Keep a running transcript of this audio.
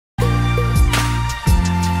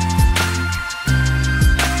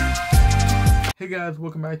Hey guys,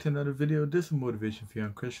 welcome back to another video. This is Motivation for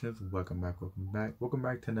Young Christians. Welcome back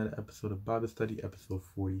to another episode of Bible Study, episode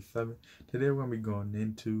 47. Today we're going to be going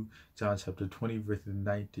into John chapter 20, verses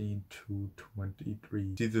 19 to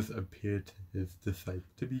 23. Jesus appeared to his disciples.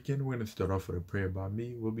 To begin, we're going to start off with a prayer by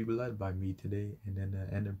me. We'll be led by me today, and then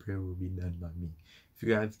the end of prayer will be done by me. If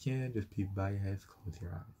you guys can, just please bow your heads, close your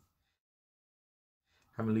eyes.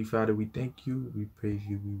 Heavenly Father, we thank you, we praise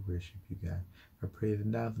you, we worship you, God. I pray that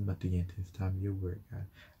now is not the end to this time of your word, God.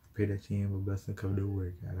 I pray that you will bless and cover the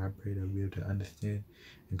word, God. I pray that we'll be able to understand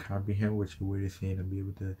and comprehend what your word is saying and be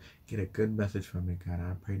able to get a good message from it, God.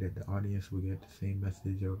 I pray that the audience will get the same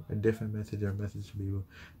message or a different message or a message to be able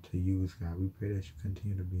to use, God. We pray that you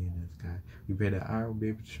continue to be in us, God. We pray that iron will be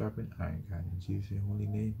able to sharpen iron, God. In Jesus' holy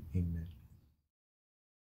name, amen.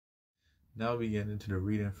 Now we get into the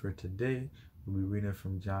reading for today. We'll be reading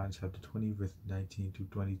from John chapter 20, verse 19 to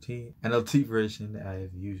 22, NLT version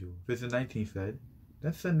as usual. Verse 19 said,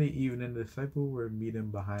 "That Sunday evening the disciples were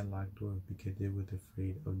meeting behind locked doors because they were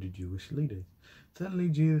afraid of the Jewish leaders. Suddenly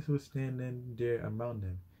Jesus was standing there among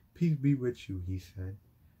them. 'Peace be with you,' he said."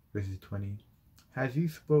 Verse 20, "As he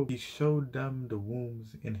spoke, he showed them the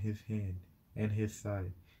wounds in his hand and his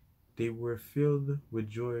side. They were filled with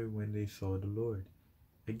joy when they saw the Lord.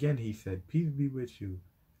 Again he said, 'Peace be with you.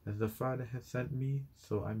 As the Father has sent me,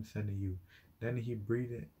 so I'm sending you.' Then he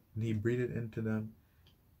breathed into them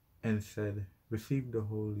and said, 'Receive the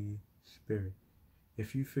Holy Spirit.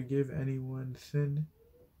 If you forgive anyone's sin,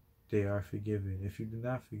 they are forgiven. If you do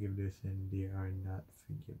not forgive their sin, they are not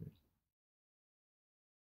forgiven.'"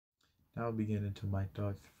 Now I'll begin into my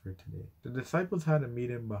thoughts for today. The disciples had a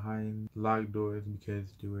meeting behind locked doors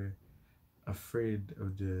because they were afraid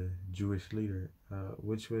of the Jewish leader,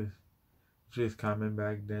 which was common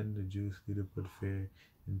back then. The Jewish leader put fear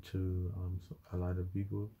into a lot of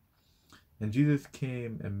people. And Jesus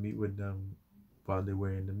came and meet with them while they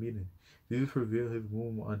were in the meeting. Jesus revealed his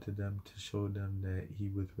womb unto them to show them that he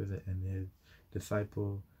was with it, and his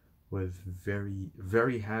disciple was very,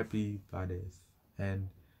 very happy by this. And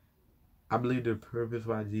I believe the purpose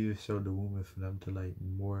why Jesus showed the womb is for them to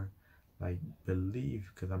more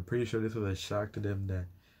believe, because I'm pretty sure this was a shock to them that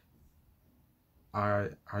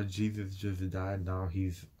our Jesus just died. Now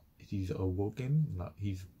he's awoken.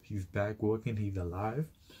 He's back walking. He's alive.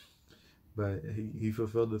 But he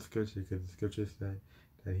fulfilled the scripture, because the scripture said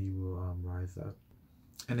that he will rise up.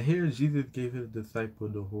 And here Jesus gave his disciple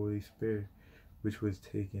the Holy Spirit, which was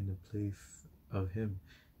taking the place of him.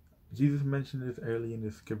 Jesus mentioned this early in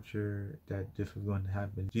the scripture that this was going to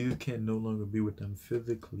happen. Jesus can no longer be with them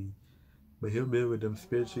physically, but he'll be with them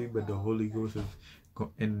spiritually. But the Holy Ghost is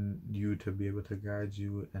in you to be able to guide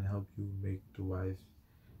you and help you make the wise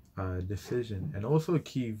decision. And also a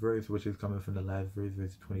key verse, which is coming from the last verse,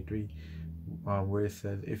 verse 23, where it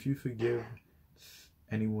says, "If you forgive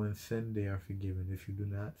anyone's sin, they are forgiven. If you do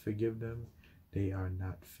not forgive them, they are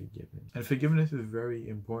not forgiven." And forgiveness is very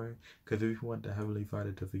important, because if we want the Heavenly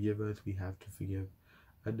Father to forgive us, we have to forgive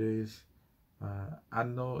others. I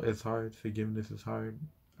know it's hard. Forgiveness is hard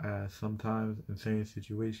sometimes in certain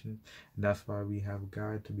situations, and that's why we have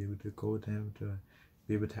God to be able to go to him, to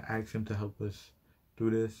be able to ask him to help us do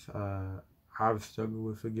this. I've struggled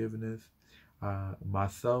with forgiveness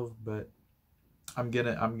myself, but I'm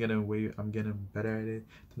getting better at it.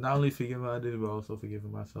 To not only forgive others, but also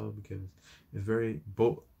forgiving myself, because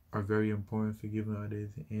both are very important, forgiving others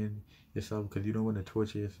and yourself, because you don't want to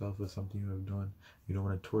torture yourself for something you have done. You don't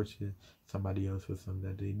want to torture somebody else for something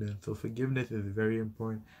that they done. So forgiveness is very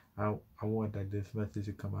important. I want that this message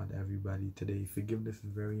to come out to everybody today. Forgiveness is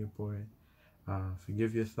very important.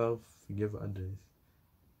 Forgive yourself, forgive others.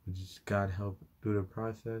 Just God help through the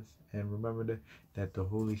process, and remember that the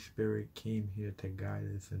Holy Spirit came here to guide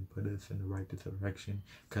us and put us in the right direction,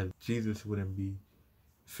 because Jesus wouldn't be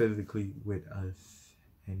physically with us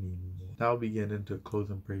anymore. Now we get into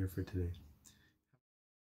closing prayer for today.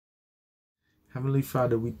 Heavenly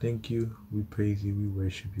Father, we thank you, we praise you, we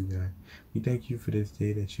worship you, God. We thank you for this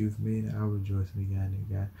day that you've made, and I rejoice in it,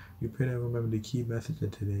 God. We pray that remember the key message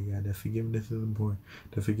of today, God, that forgiveness is important,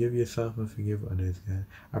 to forgive yourself and forgive others, God.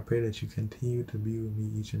 I pray that you continue to be with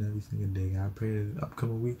me each and every single day, God. I pray that this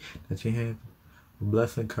upcoming week that your hands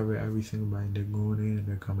bless and cover every single body that's going in and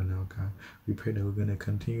they're coming out, God. We pray that we're going to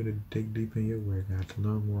continue to dig deep in your word, God, to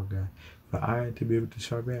learn more, God. For iron to be able to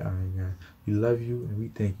sharpen iron, God. We love you and we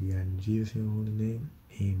thank you, God. In Jesus' holy name,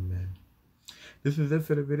 amen. This is it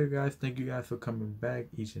for the video, guys. Thank you guys for coming back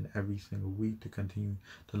each and every single week to continue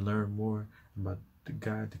to learn more about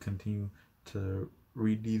God, to continue to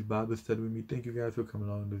read these Bible studies with me. Thank you guys for coming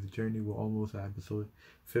along this journey. We're almost at episode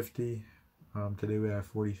 50. Today we're at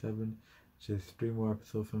 47. just 3 more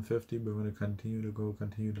episodes from 50, but we're going to continue to go,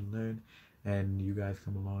 continue to learn, and you guys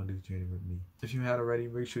come along this journey with me. If you haven't already,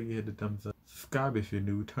 make sure you hit the thumbs up. Subscribe if you're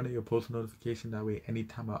new. Turn on your post notification. That way,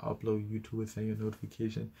 anytime I upload, YouTube will send you a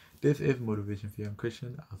notification. This is Motivation for Young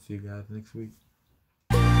Christian. I'll see you guys next week.